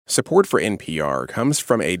Support for NPR comes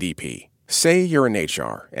from ADP. Say you're in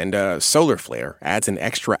HR and a solar flare adds an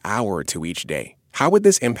extra hour to each day. How would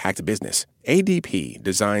this impact business? ADP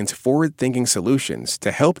designs forward-thinking solutions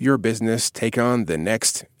to help your business take on the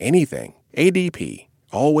next anything. ADP,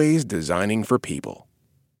 always designing for people.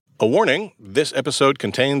 A warning, this episode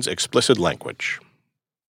contains explicit language.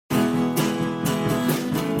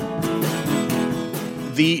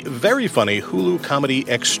 The very funny Hulu comedy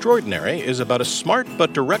Extraordinary is about a smart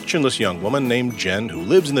but directionless young woman named Jen who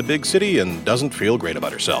lives in the big city and doesn't feel great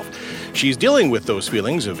about herself. She's dealing with those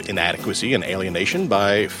feelings of inadequacy and alienation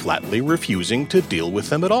by flatly refusing to deal with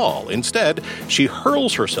them at all. Instead, she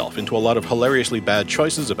hurls herself into a lot of hilariously bad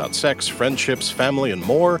choices about sex, friendships, family, and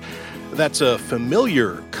more. That's a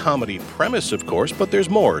familiar comedy premise, of course, but there's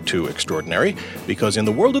more to Extraordinary, because in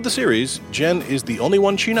the world of the series, Jen is the only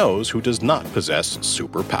one she knows who does not possess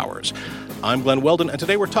superpowers. I'm Glenn Weldon, and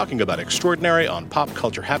today we're talking about Extraordinary on Pop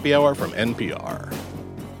Culture Happy Hour from NPR.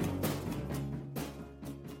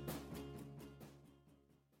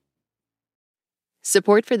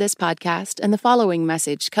 Support for this podcast and the following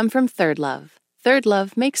message come from Third Love. Third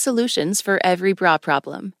Love makes solutions for every bra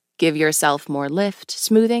problem. Give yourself more lift,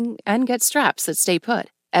 smoothing, and get straps that stay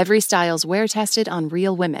put. Every style's wear-tested on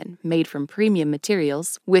real women, made from premium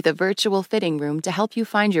materials, with a virtual fitting room to help you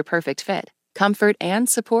find your perfect fit. Comfort and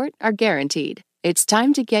support are guaranteed. It's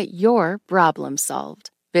time to get your problem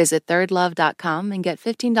solved. Visit thirdlove.com and get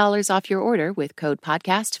 $15 off your order with code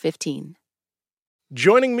podcast15.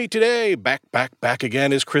 Joining me today, back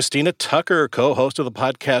again, is Christina Tucker, co-host of the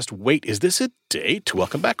podcast Wait, Is This a Date?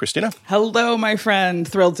 Welcome back, Christina. Hello, my friend.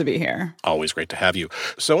 Thrilled to be here. Always great to have you.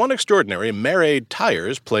 So on Extraordinary, Mairead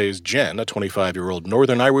Tyers plays Jen, a 25-year-old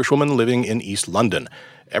Northern Irish woman living in East London.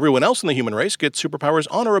 Everyone else in the human race gets superpowers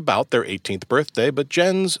on or about their 18th birthday, but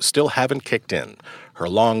Jen's still haven't kicked in. Her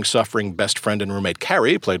long-suffering best friend and roommate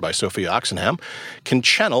Carrie, played by Sophia Oxenham, can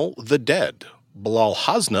channel the dead. Bilal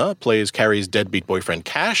Hasna plays Carrie's deadbeat boyfriend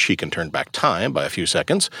Cash. He can turn back time by a few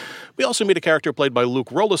seconds. We also meet a character played by Luke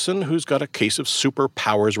Rollason who's got a case of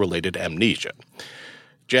superpowers-related amnesia.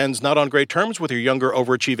 Jen's not on great terms with her younger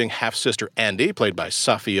overachieving half-sister Andy, played by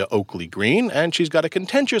Safia Oakley Green, and she's got a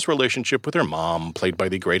contentious relationship with her mom, played by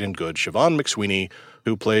the great and good Siobhan McSweeney,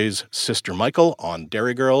 who plays Sister Michael on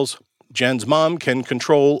Derry Girls. Jen's mom can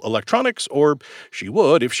control electronics, or she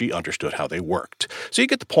would if she understood how they worked. So you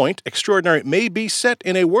get the point. Extraordinary may be set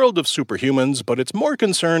in a world of superhumans, but it's more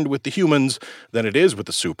concerned with the humans than it is with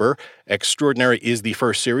the super. Extraordinary is the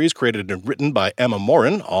first series created and written by Emma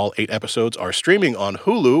Morin. All 8 episodes are streaming on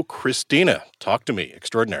Hulu. Christina, talk to me.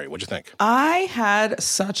 Extraordinary. What'd you think? I had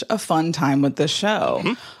such a fun time with this show.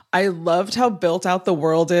 Mm-hmm. I loved how built out the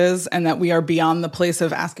world is and that we are beyond the place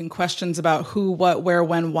of asking questions about who, what, where,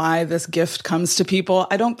 when, why this gift comes to people.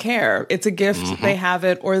 I don't care. It's a gift. Mm-hmm. They have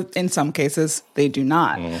it, or in some cases, they do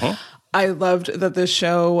not. Mm-hmm. I loved that this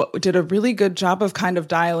show did a really good job of kind of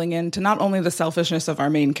dialing into not only the selfishness of our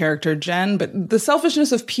main character, Jen, but the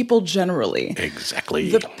selfishness of people generally.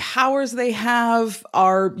 Exactly. The powers they have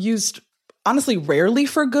are used honestly rarely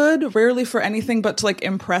for good, rarely for anything but to like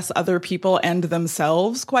impress other people and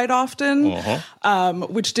themselves quite often,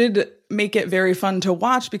 which did make it very fun to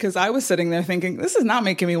watch because I was sitting there thinking, this is not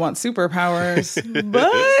making me want superpowers,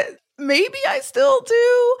 but maybe I still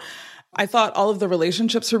do. I thought all of the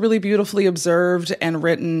relationships were really beautifully observed and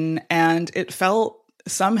written, and it felt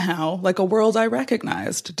somehow like a world I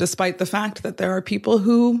recognized, despite the fact that there are people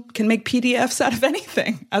who can make PDFs out of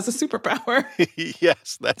anything as a superpower.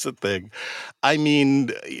 Yes, that's a thing. I mean,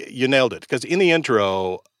 you nailed it. Because in the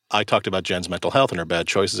intro, I talked about Jen's mental health and her bad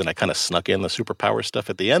choices, and I kind of snuck in the superpower stuff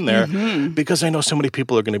at the end there because I know so many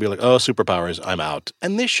people are going to be like, oh, superpowers, I'm out.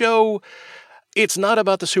 And this show, it's not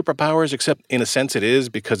about the superpowers, except in a sense it is,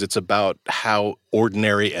 because it's about how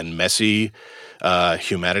ordinary and messy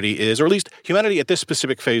humanity is, or at least humanity at this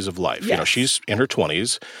specific phase of life. Yes. You know, she's in her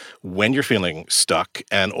 20s when you're feeling stuck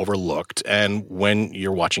and overlooked, and when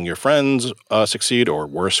you're watching your friends succeed, or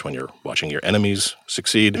worse, when you're watching your enemies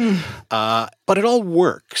succeed. But it all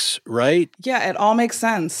works, right? Yeah, it all makes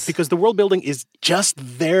sense. Because the world building is just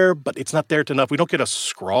there, but it's not there enough. We don't get a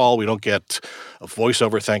scrawl. We don't get a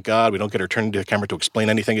voiceover, thank God. We don't get her turning to the camera to explain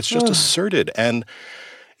anything. It's just asserted. And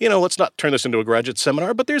you know, let's not turn this into a graduate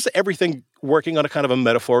seminar, but there's everything working on a kind of a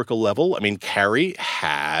metaphorical level. I mean, Carrie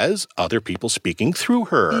has other people speaking through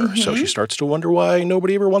her. So she starts to wonder why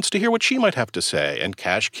nobody ever wants to hear what she might have to say. And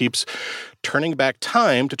Cash keeps turning back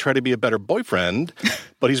time to try to be a better boyfriend,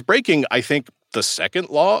 but he's breaking, I think, the second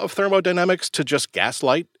law of thermodynamics to just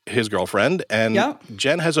gaslight his girlfriend. And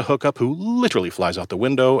Jen has a hookup who literally flies out the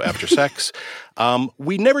window after sex.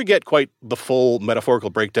 We never get quite the full metaphorical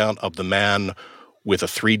breakdown of the man with a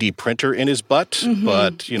 3D printer in his butt.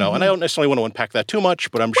 But, and I don't necessarily want to unpack that too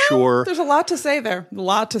much, but I'm sure there's a lot to say there.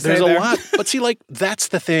 There's a lot. But see, that's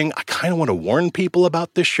the thing. I kind of want to warn people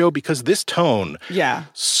about this show because this tone,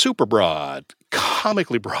 super broad,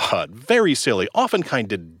 comically broad, very silly, often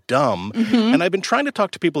kind of dumb. And I've been trying to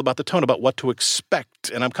talk to people about the tone, about what to expect,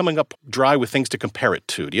 and I'm coming up dry with things to compare it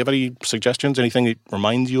to. Do you have any suggestions, anything it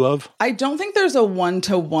reminds you of? I don't think there's a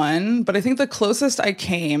one-to-one, but I think the closest I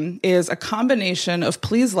came is a combination of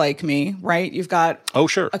Please Like Me, right? You've got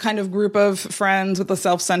a kind of group of friends with a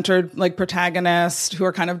self-centered protagonist who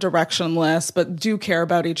are kind of directionless, but do care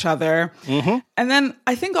about each other. And then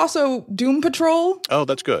I think also Doom Patrol. Oh,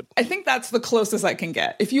 that's good. I think that's the closest I can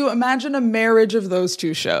get. If you imagine a marriage of those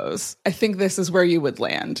two shows, I think this is where you would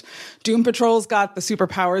land. Doom Patrol's got the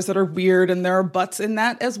superpowers that are weird, and there are butts in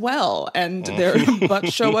that as well. And their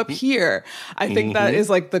butts show up here. I think that is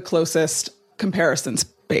the closest comparison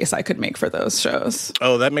space I could make for those shows.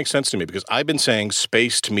 Oh, that makes sense to me because I've been saying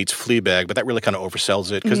Spaced meets Fleabag, but that really kind of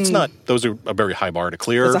oversells it because it's not, those are a very high bar to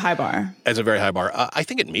clear. It's a high bar. It's a very high bar. I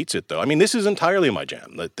think it meets it though. I mean, this is entirely my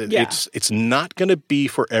jam. It's not going to be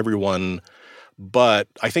for everyone. But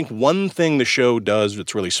I think one thing the show does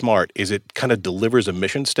that's really smart is it kind of delivers a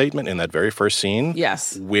mission statement in that very first scene.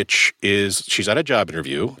 Yes. Which is, she's at a job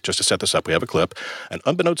interview. Just to set this up, we have a clip. And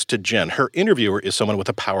unbeknownst to Jen, her interviewer is someone with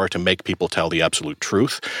the power to make people tell the absolute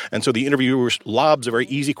truth. And so the interviewer lobs a very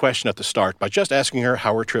easy question at the start by just asking her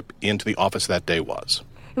how her trip into the office that day was.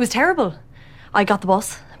 It was terrible. I got the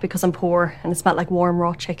bus because I'm poor and it smelled like warm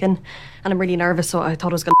raw chicken. And I'm really nervous, so I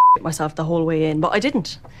thought I was going to myself the whole way in, but I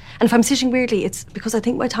didn't. And if I'm sitting weirdly, it's because I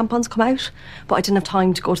think my tampons come out, but I didn't have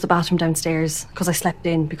time to go to the bathroom downstairs because I slept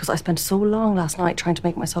in because I spent so long last night trying to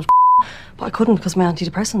make myself but I couldn't because of my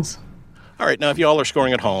antidepressants. All right, now if y'all are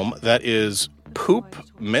scoring at home, that is poop,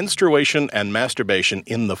 menstruation, and masturbation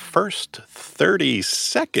in the first 30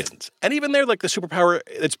 seconds. And even there, the superpower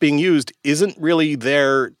that's being used isn't really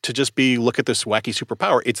there to just be, look at this wacky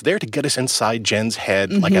superpower. It's there to get us inside Jen's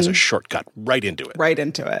head, as a shortcut, right into it. Right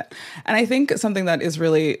into it. And I think something that is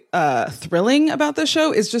really thrilling about this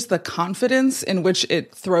show is just the confidence in which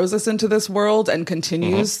it throws us into this world and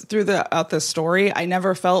continues throughout this story. I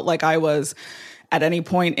never felt like I was at any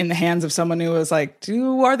point in the hands of someone who was are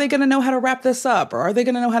they going to know how to wrap this up? Or are they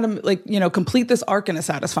going to know how to, complete this arc in a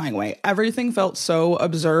satisfying way? Everything felt so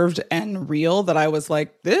observed and real that I was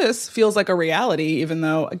like, this feels like a reality, even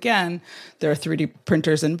though, again, there are 3D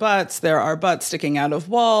printers in butts. There are butts sticking out of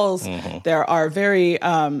walls. There are very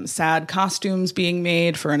sad costumes being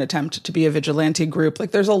made for an attempt to be a vigilante group.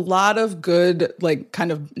 There's a lot of good,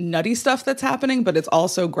 kind of nutty stuff that's happening, but it's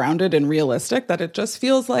also grounded and realistic that it just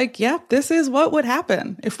feels like, this is what would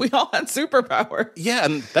happen if we all had superpowers. Yeah,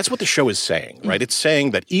 and that's what the show is saying, right? It's saying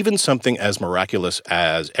that even something as miraculous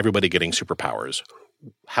as everybody getting superpowers,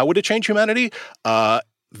 how would it change humanity?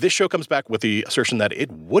 This show comes back with the assertion that it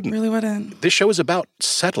wouldn't. Really wouldn't. This show is about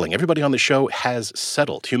settling. Everybody on the show has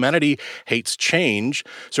settled. Humanity hates change,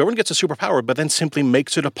 so everyone gets a superpower, but then simply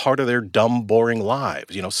makes it a part of their dumb, boring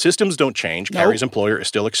lives. Systems don't change. Nope. Carrie's employer is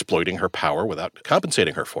still exploiting her power without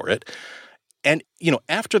compensating her for it. And,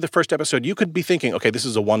 after the first episode, you could be thinking, okay, this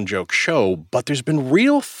is a one-joke show, but there's been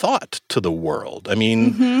real thought to the world. I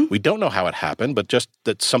mean, we don't know how it happened, but just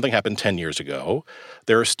that something happened 10 years ago.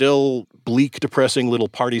 There are still bleak, depressing little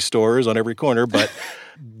party stores on every corner, but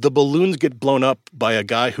the balloons get blown up by a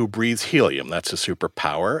guy who breathes helium. That's a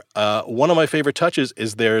superpower. One of my favorite touches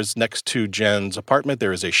is there's next to Jen's apartment,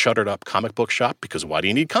 there is a shuttered-up comic book shop, because why do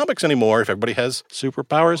you need comics anymore if everybody has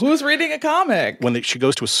superpowers? Who's reading a comic? When she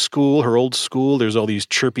goes to a school, her old school, there's all these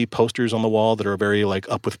chirpy posters on the wall that are very,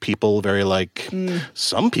 up with people, very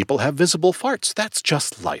some people have visible farts. That's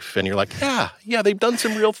just life. And you're like, yeah, they've done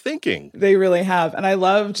some real thinking. They really have. And I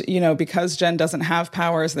loved, because Jen doesn't have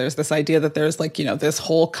powers, there's this idea that there's, this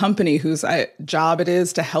whole company whose job it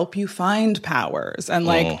is to help you find powers. And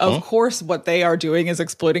of course, what they are doing is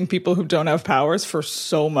exploiting people who don't have powers for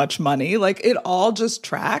so much money. It all just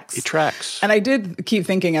tracks. It tracks. And I did keep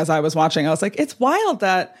thinking as I was watching, I was like, it's wild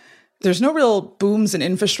that there's no real booms in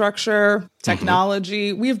infrastructure,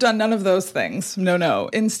 technology. We've done none of those things. No.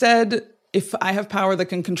 Instead, if I have power that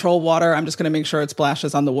can control water, I'm just going to make sure it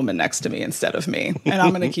splashes on the woman next to me instead of me. And I'm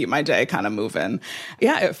going to keep my day kind of moving.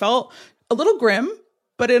 Yeah, it felt a little grim,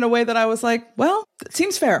 but in a way that I was like, well, it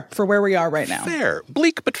seems fair for where we are right now. Fair.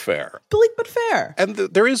 Bleak, but fair. Bleak, but fair. And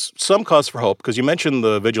there is some cause for hope, because you mentioned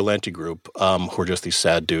the vigilante group, who are just these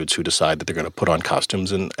sad dudes who decide that they're going to put on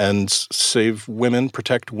costumes and save women,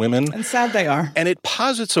 protect women. And sad they are. And it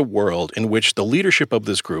posits a world in which the leadership of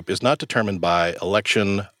this group is not determined by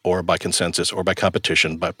election or by consensus or by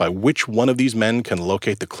competition, but by which one of these men can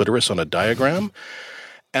locate the clitoris on a diagram.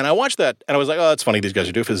 And I watched that, and I was like, oh, it's funny, these guys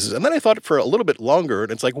are doofuses. And then I thought for a little bit longer,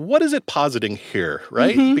 and it's like, what is it positing here,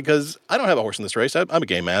 right? Mm-hmm. Because I don't have a horse in this race. I'm a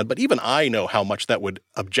gay man, but even I know how much that would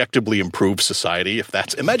objectively improve society if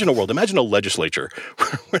that's... Imagine a world, imagine a legislature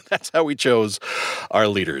where that's how we chose our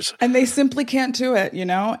leaders. And they simply can't do it, you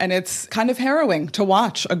know? And it's kind of harrowing to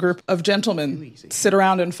watch a group of gentlemen sit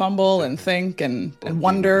around and fumble and think and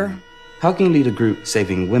wonder. How can you lead a group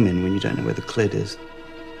saving women when you don't know where the clit is?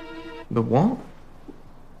 The what?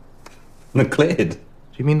 The clit. Do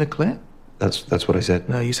you mean the clit? That's what I said.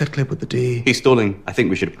 No, you said clip with the D. He's stalling. I think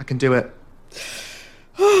we should... I can do it.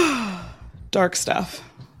 Dark stuff.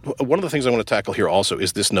 One of the things I want to tackle here also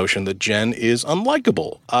is this notion that Jen is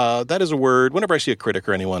unlikable. That is a word, whenever I see a critic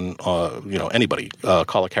or anyone, anybody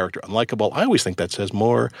call a character unlikable, I always think that says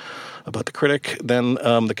more about the critic than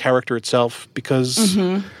the character itself, because...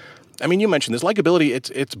 Mm-hmm. I mean, you mentioned this. Likability,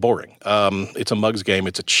 it's boring. It's a mugs game.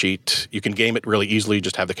 It's a cheat. You can game it really easily.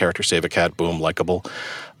 Just have the character save a cat. Boom, likable.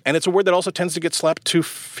 And it's a word that also tends to get slapped to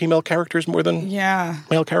female characters more than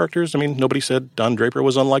male characters. I mean, nobody said Don Draper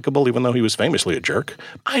was unlikable, even though he was famously a jerk.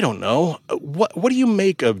 I don't know. What do you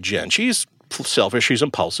make of Jen? She's selfish. She's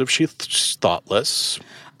impulsive. She's thoughtless.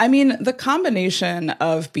 I mean, the combination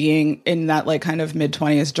of being in that like kind of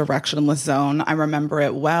mid-20s directionless zone, I remember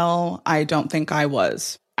it well. I don't think I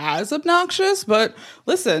was as obnoxious, but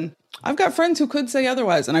listen, I've got friends who could say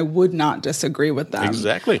otherwise, and I would not disagree with them.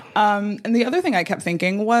 Exactly. And the other thing I kept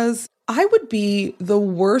thinking was I would be the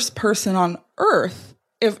worst person on earth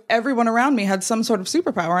if everyone around me had some sort of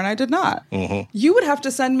superpower and I did not. Mm-hmm. You would have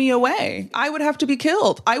to send me away. I would have to be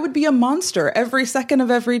killed. I would be a monster every second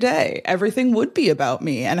of every day. Everything would be about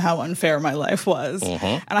me and how unfair my life was. Mm-hmm.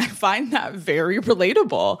 And I find that very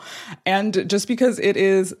relatable. And just because it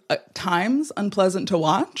is at times unpleasant to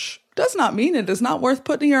watch does not mean it is not worth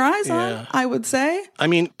putting your eyes on, I would say. I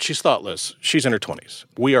mean, she's thoughtless. She's in her 20s.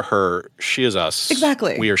 We are her. She is us.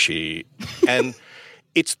 Exactly. We are she. And...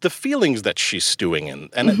 it's the feelings that she's stewing in.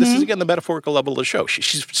 And this is, again, the metaphorical level of the show.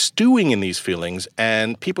 She's stewing in these feelings,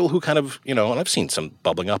 and people who kind of, and I've seen some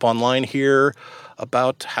bubbling up online here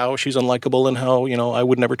about how she's unlikable and how, I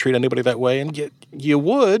would never treat anybody that way. And you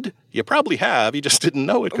would. You probably have. You just didn't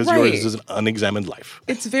know it because yours is an unexamined life.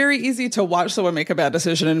 It's very easy to watch someone make a bad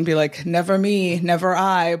decision and be like, never me, never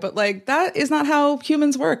I. But like, that is not how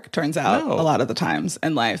humans work, turns out, a lot of the times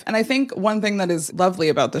in life. And I think one thing that is lovely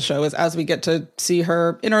about the show is as we get to see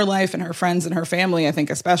her inner life and her friends and her family, I think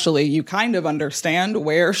especially, you kind of understand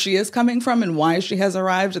where she is coming from and why she has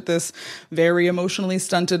arrived at this very emotionally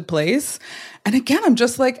stunted place. And again, I'm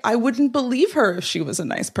just like, I wouldn't believe her if she was a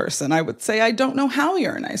nice person. I would say, I don't know how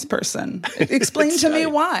you're a nice person. Explain to me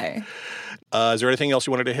why. Is there anything else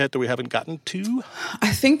you wanted to hit that we haven't gotten to?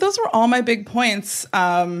 I think those were all my big points,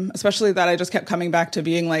 especially that I just kept coming back to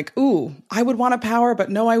being like, ooh, I would want a power,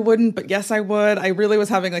 but no, I wouldn't, but yes, I would. I really was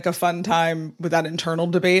having like a fun time with that internal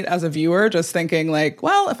debate as a viewer, just thinking like,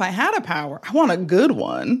 well, if I had a power, I want a good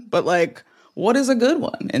one. But like, what is a good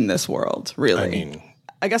one in this world, really?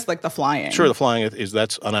 I guess like the flying. Sure, the flying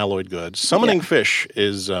that's unalloyed goods. Summoning fish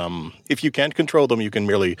is, if you can't control them, you can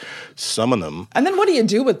merely summon them. And then what do you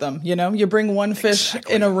do with them? You bring one fish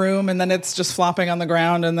in a room and then it's just flopping on the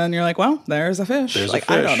ground and then you're like, well, there's a fish. There's like, a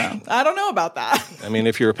fish. I don't know about that. I mean,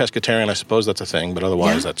 if you're a pescatarian, I suppose that's a thing, but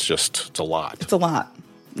otherwise it's a lot. It's a lot.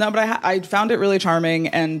 No, but I found it really charming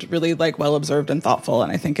and really like well observed and thoughtful,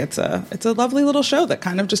 and I think it's a lovely little show that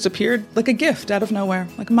kind of just appeared like a gift out of nowhere,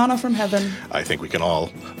 like manna from heaven. I think we can all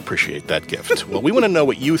appreciate that gift. Well, we want to know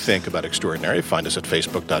what you think about Extraordinary. Find us at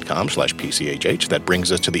facebook.com/PCHH. That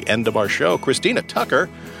brings us to the end of our show. Christina Tucker,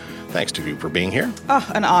 thanks to you for being here. Oh,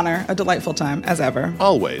 an honor, a delightful time as ever.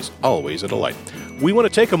 Always a delight. We want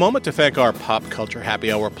to take a moment to thank our Pop Culture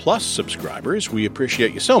Happy Hour Plus subscribers. We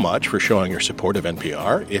appreciate you so much for showing your support of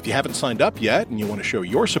NPR. If you haven't signed up yet and you want to show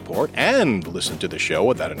your support and listen to the show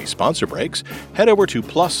without any sponsor breaks, head over to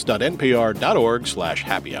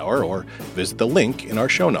plus.npr.org/happy hour or visit the link in our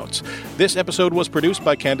show notes. This episode was produced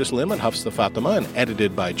by Candice Lim and Hafs the Fatima and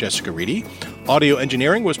edited by Jessica Reedy. Audio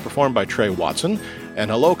engineering was performed by Trey Watson. And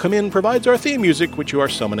Hello Come In provides our theme music, which you are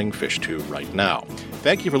summoning fish to right now.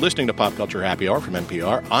 Thank you for listening to Pop Culture Happy Hour from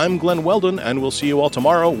NPR. I'm Glenn Weldon, and we'll see you all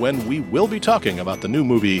tomorrow when we will be talking about the new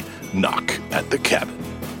movie, Knock at the Cabin.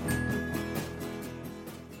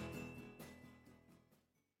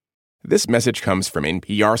 This message comes from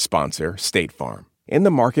NPR sponsor State Farm. In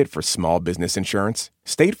the market for small business insurance,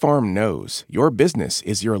 State Farm knows your business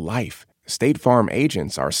is your life. State Farm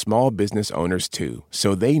agents are small business owners too,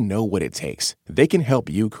 so they know what it takes. They can help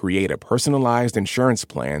you create a personalized insurance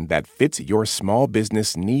plan that fits your small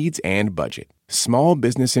business needs and budget. Small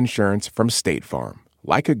business insurance from State Farm.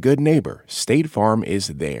 Like a good neighbor, State Farm is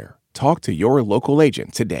there. Talk to your local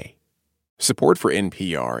agent today. Support for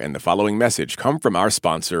NPR and the following message come from our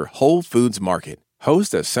sponsor, Whole Foods Market.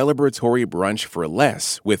 Host a celebratory brunch for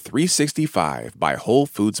less with 365 by Whole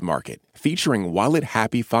Foods Market, featuring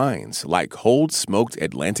wallet-happy finds like cold smoked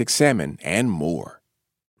Atlantic salmon and more.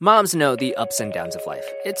 Moms know the ups and downs of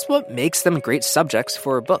life. It's what makes them great subjects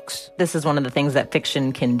for books. This is one of the things that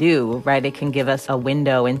fiction can do, right? It can give us a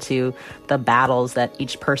window into the battles that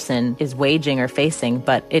each person is waging or facing,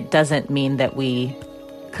 but it doesn't mean that we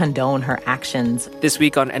condone her actions. This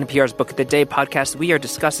week on NPR's Book of the Day podcast, we are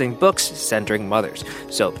discussing books centering mothers.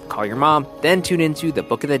 So call your mom, then tune into the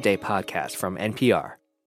Book of the Day podcast from NPR.